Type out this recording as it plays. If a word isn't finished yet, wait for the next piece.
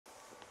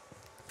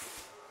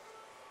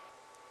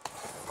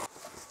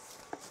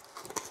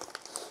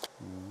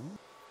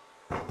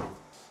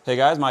Hey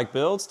guys, Mike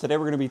Builds. Today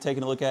we're going to be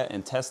taking a look at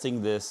and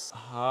testing this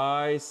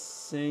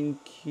Hysincere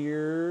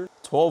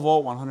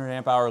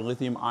 12V 100Ah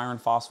lithium iron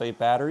phosphate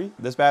battery.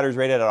 This battery is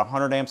rated at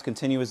 100 amps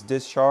continuous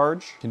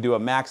discharge. Can do a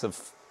max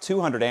of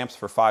 200 amps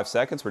for 5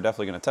 seconds. We're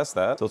definitely going to test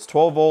that. So it's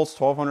 12 volts,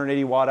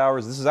 1280 watt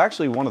hours. This is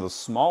actually one of the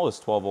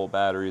smallest 12 volt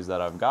batteries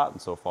that I've gotten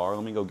so far.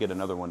 Let me go get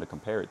another one to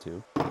compare it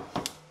to.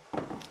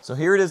 So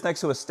here it is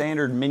next to a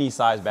standard mini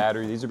size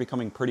battery. These are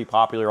becoming pretty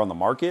popular on the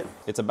market.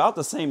 It's about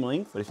the same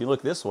length, but if you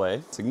look this way,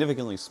 it's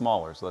significantly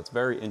smaller. So that's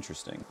very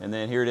interesting. And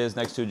then here it is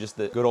next to just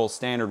the good old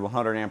standard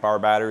 100 amp hour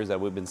batteries that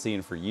we've been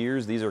seeing for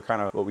years. These are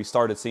kind of what we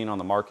started seeing on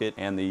the market,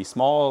 and the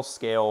small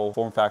scale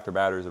form factor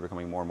batteries are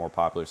becoming more and more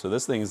popular. So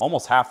this thing is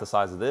almost half the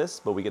size of this,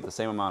 but we get the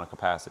same amount of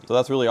capacity. So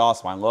that's really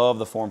awesome. I love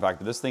the form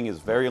factor. This thing is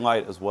very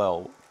light as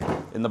well.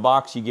 In the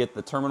box, you get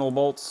the terminal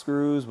bolt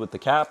screws with the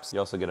caps. You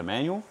also get a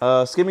manual.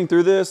 Skimming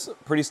through this,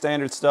 pretty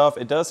standard stuff.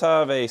 It does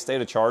have a state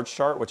of charge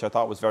chart, which I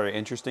thought was very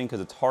interesting because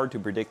it's hard to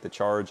predict the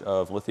charge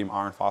of lithium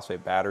iron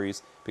phosphate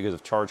batteries because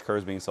of charge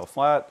curves being so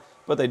flat,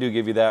 but they do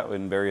give you that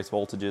in various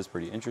voltages.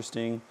 Pretty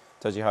interesting.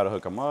 Tells you how to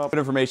hook them up. Good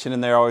information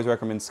in there. I always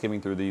recommend skimming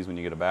through these when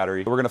you get a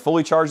battery. We're gonna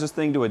fully charge this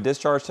thing, do a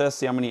discharge test,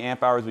 see how many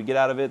amp hours we get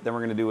out of it. Then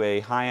we're gonna do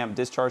a high amp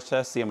discharge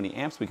test, see how many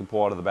amps we can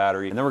pull out of the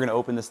battery. And then we're gonna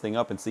open this thing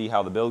up and see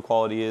how the build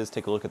quality is,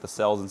 take a look at the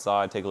cells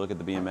inside, take a look at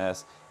the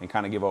BMS, and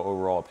kind of give our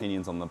overall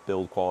opinions on the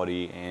build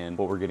quality and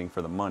what we're getting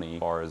for the money as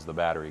far as the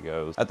battery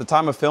goes. At the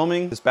time of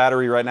filming, this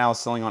battery right now is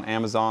selling on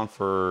Amazon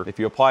for, if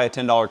you apply a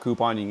 $10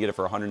 coupon, you can get it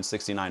for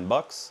 169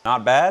 bucks.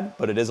 Not bad,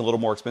 but it is a little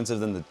more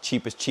expensive than the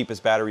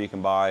cheapest battery you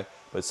can buy.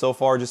 But so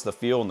far, just the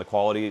feel and the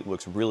quality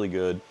looks really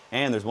good.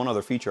 And there's one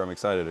other feature I'm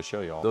excited to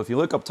show y'all. So if you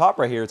look up top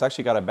right here, it's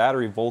actually got a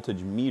battery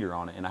voltage meter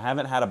on it. And I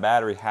haven't had a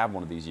battery have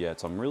one of these yet,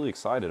 so I'm really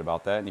excited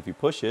about that. And if you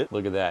push it,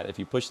 look at that. If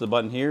you push the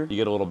button here, you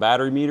get a little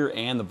battery meter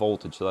and the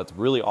voltage. So that's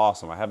really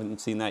awesome. I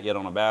haven't seen that yet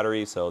on a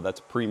battery, so that's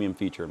a premium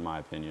feature in my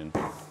opinion.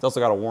 It's also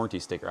got a warranty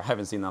sticker. I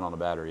haven't seen that on a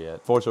battery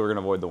yet. Fortunately, we're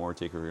gonna avoid the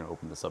warranty because we're gonna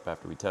open this up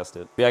after we test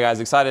it. But yeah, guys,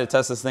 excited to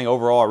test this thing.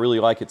 Overall, I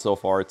really like it so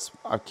far.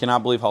 I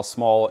cannot believe how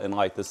small and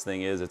light this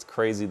thing is. It's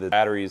crazy. The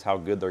batteries, how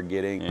good they're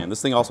getting. And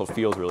this thing also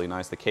feels really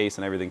nice. The case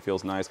and everything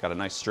feels nice. Got a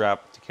nice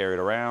strap to carry it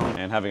around.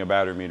 And having a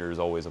battery meter is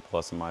always a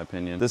plus in my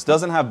opinion. This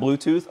doesn't have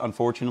Bluetooth,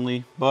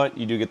 unfortunately, but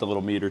you do get the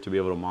little meter to be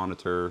able to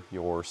monitor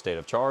your state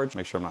of charge.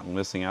 Make sure I'm not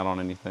missing out on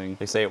anything.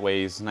 They say it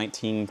weighs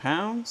 19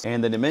 pounds.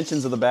 And the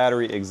dimensions of the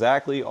battery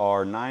exactly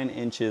are 9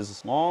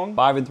 inches long,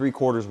 5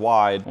 3/4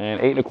 wide,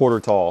 and 8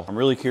 1/4 tall. I'm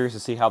really curious to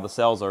see how the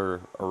cells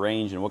are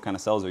arranged and what kind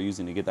of cells they're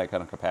using to get that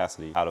kind of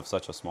capacity out of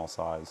such a small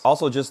size.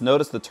 Also, just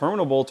notice the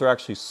terminal bolts are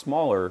actually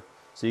smaller.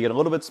 So you get a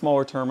little bit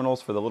smaller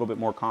terminals for the little bit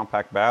more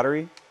compact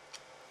battery,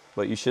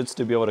 but you should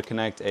still be able to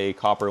connect a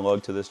copper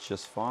lug to this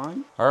just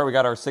fine. All right, we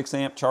got our 6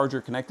 amp charger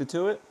connected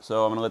to it.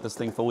 So I'm gonna let this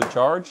thing fully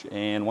charge.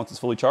 And once it's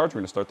fully charged, we're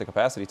gonna start the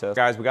capacity test.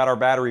 Guys, we got our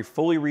battery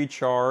fully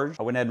recharged.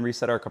 I went ahead and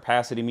reset our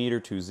capacity meter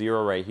to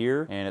 0 right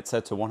here. And it's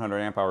set to 100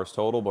 amp hours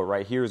total, but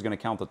right here is gonna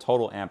count the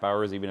total amp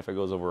hours, even if it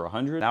goes over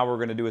 100. Now what we're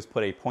gonna do is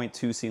put a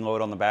 0.2 C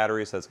load on the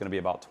battery. So it's gonna be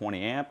about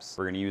 20 amps.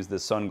 We're gonna use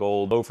this Sun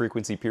Gold low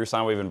frequency pure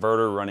sine wave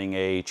inverter running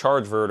a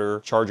charge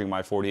inverter, charging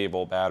my 48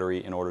 volt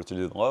battery in order to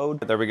do the load.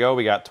 But there we go,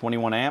 we got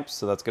 21 amps.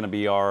 So that's gonna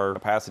be our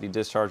capacity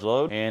discharge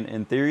load. And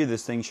in theory,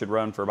 this thing should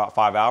run for about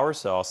 5 hours.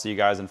 So I'll see you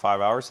guys in 5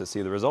 hours to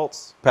see the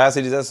results.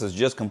 Capacity test is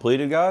just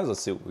completed, guys.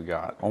 Let's see what we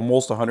got.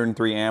 Almost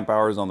 103 amp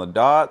hours on the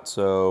dot.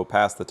 So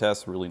passed the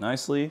test really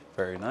nicely.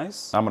 Very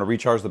nice. I'm gonna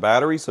recharge the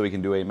battery so we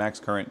can do a max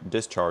current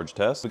discharge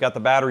test. We got the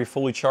battery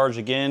fully charged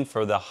again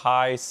for the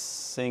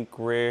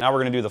Hysincere. Now we're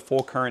gonna do the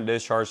full current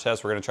discharge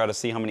test. We're gonna try to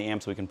see how many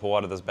amps we can pull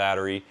out of this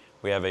battery.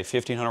 We have a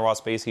 1500 watt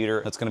space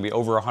heater. That's gonna be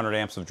over 100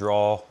 amps of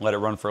draw. Let it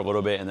run for a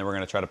little bit, and then we're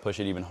gonna try to push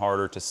it even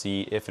harder to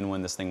see if and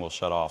when this thing will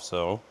shut off.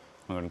 So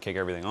I'm gonna kick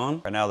everything on.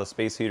 Right now the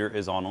space heater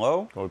is on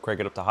low. Go crank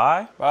it up to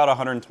high, about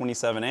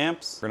 127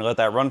 amps. We're gonna let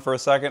that run for a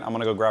second. I'm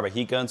gonna go grab a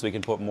heat gun so we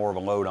can put more of a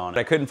load on it.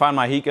 I couldn't find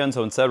my heat gun,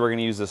 so instead we're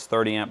gonna use this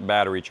 30 amp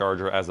battery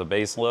charger as a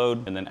base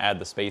load and then add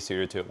the space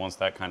heater to it once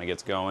that kind of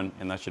gets going,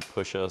 and that should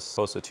push us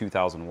close to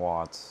 2000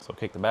 watts. So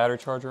kick the battery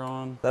charger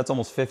on. That's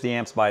almost 50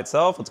 amps by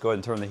itself. Let's go ahead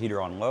and turn the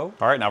heater on low.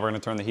 All right, now we're gonna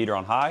turn the heater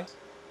on high.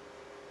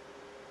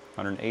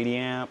 180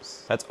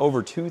 amps. That's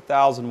over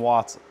 2000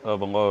 watts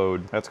of a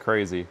load. That's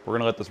crazy. We're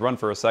gonna let this run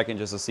for a second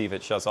just to see if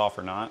it shuts off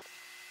or not.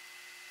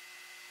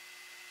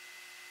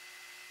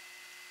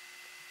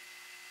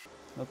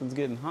 Nothing's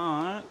getting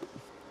hot.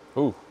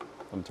 Ooh,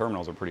 them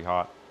terminals are pretty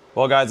hot.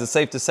 Well guys, it's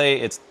safe to say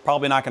it's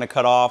probably not gonna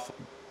cut off.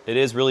 It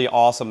is really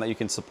awesome that you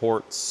can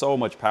support so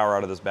much power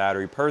out of this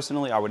battery.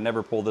 Personally, I would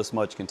never pull this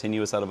much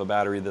continuous out of a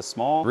battery this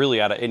small,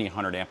 really out of any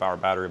 100 amp hour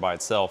battery by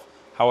itself.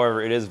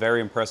 However, it is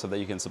very impressive that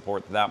you can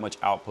support that much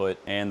output,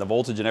 and the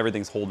voltage and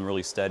everything's holding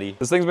really steady.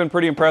 This thing's been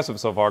pretty impressive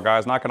so far,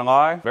 guys, not gonna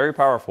lie. Very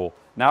powerful.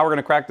 Now we're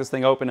gonna crack this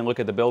thing open and look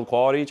at the build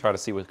quality, try to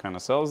see what kind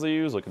of cells they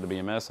use, look at the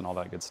BMS and all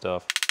that good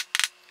stuff.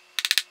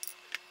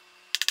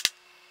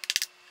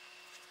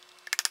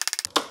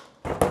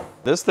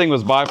 This thing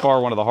was by far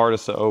one of the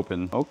hardest to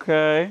open.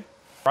 Okay.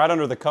 Right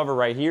under the cover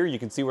right here, you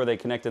can see where they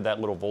connected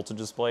that little voltage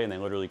display, and they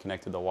literally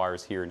connected the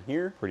wires here and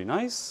here. Pretty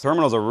nice.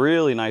 Terminals are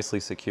really nicely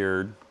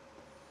secured.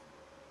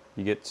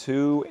 You get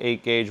two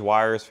 8-gauge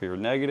wires for your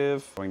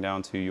negative, going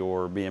down to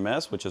your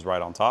BMS, which is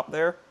right on top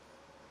there,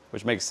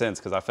 which makes sense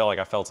because I felt like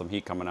I felt some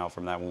heat coming out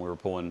from that when we were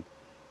pulling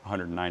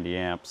 190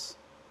 amps.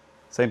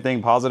 Same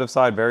thing, positive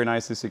side, very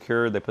nicely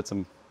secured. They put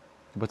some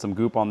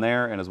goop on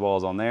there and as well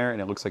as on there,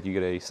 and it looks like you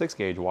get a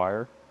 6-gauge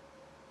wire,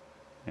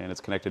 and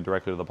it's connected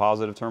directly to the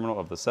positive terminal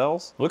of the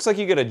cells. Looks like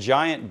you get a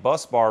giant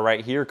bus bar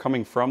right here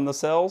coming from the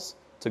cells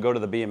to go to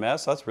the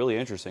BMS. That's really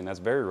interesting. That's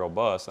very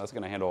robust. That's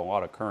gonna handle a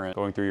lot of current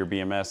going through your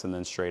BMS and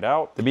then straight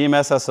out. The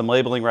BMS has some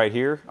labeling right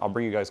here. I'll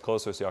bring you guys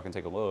closer so y'all can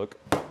take a look.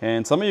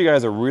 And some of you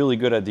guys are really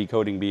good at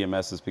decoding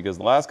BMSs because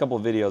the last couple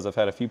of videos, I've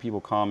had a few people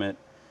comment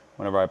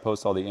whenever I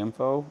post all the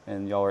info,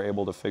 and y'all are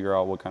able to figure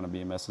out what kind of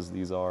BMSs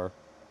these are.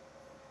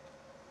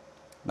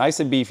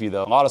 Nice and beefy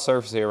though. A lot of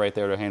surface area right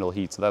there to handle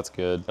heat, so that's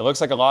good. It looks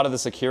like a lot of the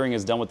securing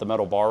is done with the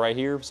metal bar right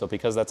here. So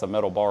because that's a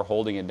metal bar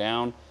holding it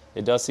down,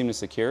 it does seem to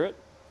secure it,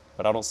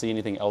 but I don't see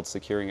anything else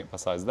securing it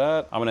besides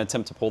that. I'm gonna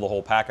attempt to pull the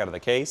whole pack out of the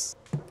case.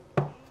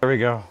 There we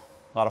go.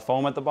 A lot of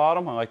foam at the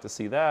bottom, I like to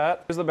see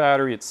that. Here's the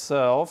battery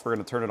itself. We're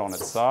gonna turn it on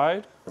its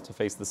side to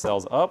face the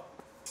cells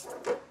up.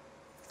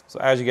 So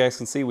as you guys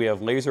can see, we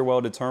have laser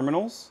welded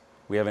terminals.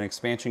 We have an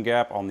expansion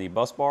gap on the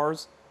bus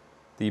bars.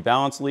 The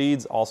balance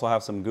leads also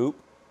have some goop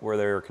where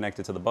they're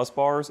connected to the bus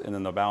bars, and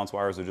then the balance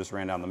wires are just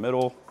ran down the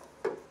middle,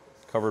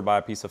 covered by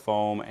a piece of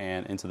foam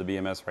and into the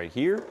BMS right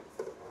here.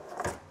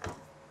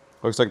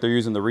 Looks like they're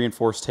using the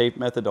reinforced tape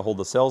method to hold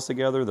the cells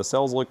together. The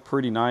cells look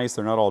pretty nice.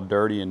 They're not all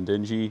dirty and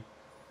dingy.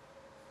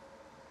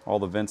 All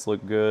the vents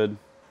look good.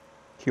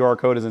 QR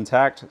code is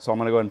intact, so I'm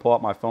gonna go ahead and pull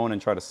out my phone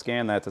and try to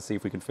scan that to see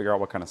if we can figure out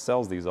what kind of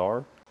cells these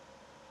are.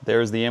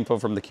 There's the info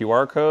from the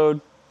QR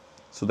code.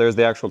 So there's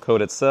the actual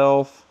code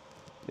itself.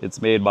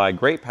 It's made by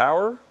Great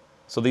Power.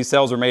 So these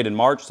cells were made in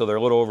March, so they're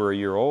a little over a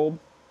year old.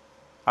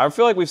 I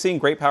feel like we've seen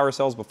Great Power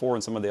cells before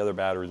in some of the other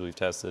batteries we've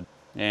tested.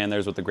 And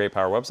there's what the Great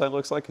Power website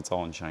looks like. It's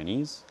all in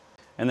Chinese.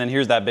 And then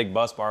here's that big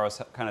bus bar I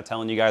was kind of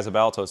telling you guys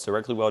about. So it's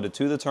directly welded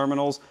to the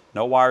terminals.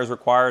 No wires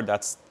required.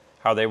 That's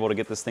how they're able to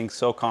get this thing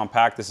so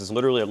compact. This is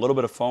literally a little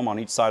bit of foam on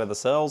each side of the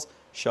cells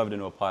shoved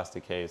into a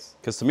plastic case.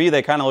 Because to me,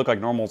 they kind of look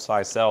like normal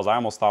size cells. I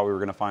almost thought we were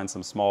going to find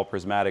some small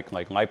prismatic,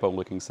 like LiPo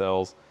looking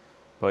cells.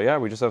 But yeah,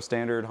 we just have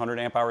standard 100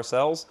 amp hour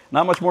cells.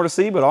 Not much more to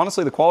see, but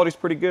honestly, the quality's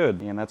pretty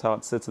good. And that's how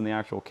it sits in the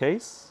actual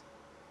case.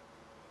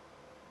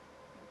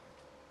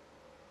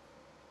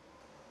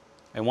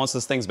 And once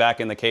this thing's back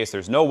in the case,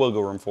 there's no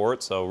wiggle room for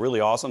it. So really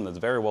awesome. That's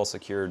very well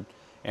secured.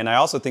 And I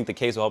also think the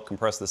case will help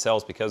compress the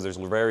cells because there's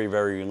very,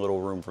 very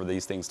little room for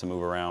these things to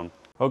move around.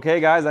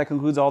 Okay guys, that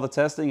concludes all the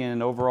testing and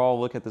an overall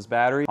look at this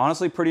battery.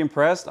 Honestly, pretty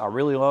impressed. I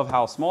really love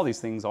how small these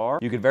things are.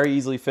 You could very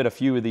easily fit a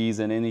few of these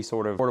in any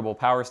sort of portable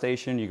power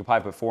station. You could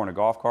probably put 4 in a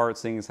golf cart,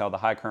 seeing as how the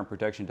high current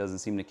protection doesn't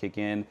seem to kick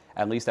in,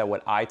 at least at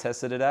what I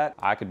tested it at.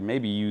 I could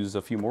maybe use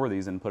a few more of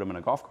these and put them in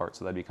a golf cart,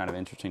 so that'd be kind of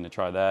interesting to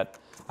try that.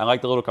 I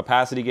like the little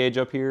capacity gauge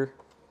up here.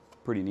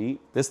 Pretty neat.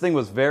 This thing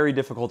was very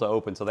difficult to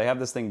open, so they have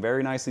this thing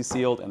very nicely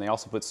sealed, and they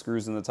also put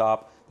screws in the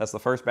top. That's the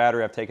first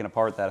battery I've taken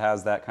apart that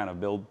has that kind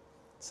of build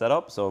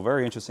setup, so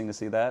very interesting to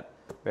see that.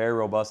 Very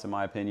robust in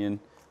my opinion.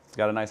 It's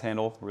got a nice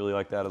handle, really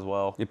like that as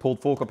well. It pulled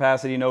full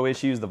capacity, no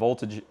issues. The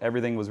voltage,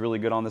 everything was really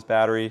good on this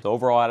battery. So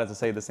overall, I have to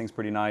say this thing's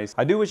pretty nice.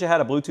 I do wish it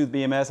had a Bluetooth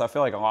BMS. I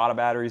feel like a lot of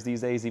batteries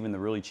these days, even the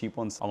really cheap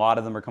ones, a lot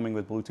of them are coming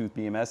with Bluetooth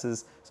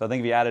BMSs. So I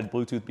think if you added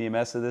Bluetooth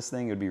BMS to this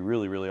thing, it would be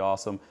really, really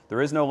awesome.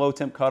 There is no low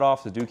temp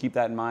cutoff, so do keep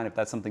that in mind if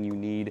that's something you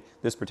need.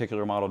 This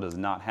particular model does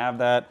not have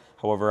that.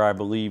 However, I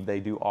believe they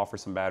do offer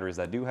some batteries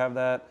that do have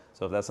that.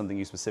 So if that's something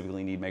you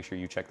specifically need, make sure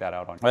you check that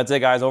out on. That's it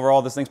guys,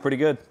 overall this thing's pretty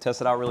good.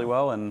 Tested out really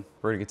well, and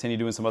we're gonna continue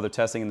doing some other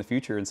testing in the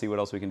future and see what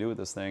else we can do with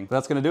this thing. But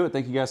that's gonna do it.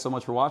 Thank you guys so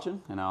much for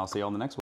watching, and I'll see you on the next one.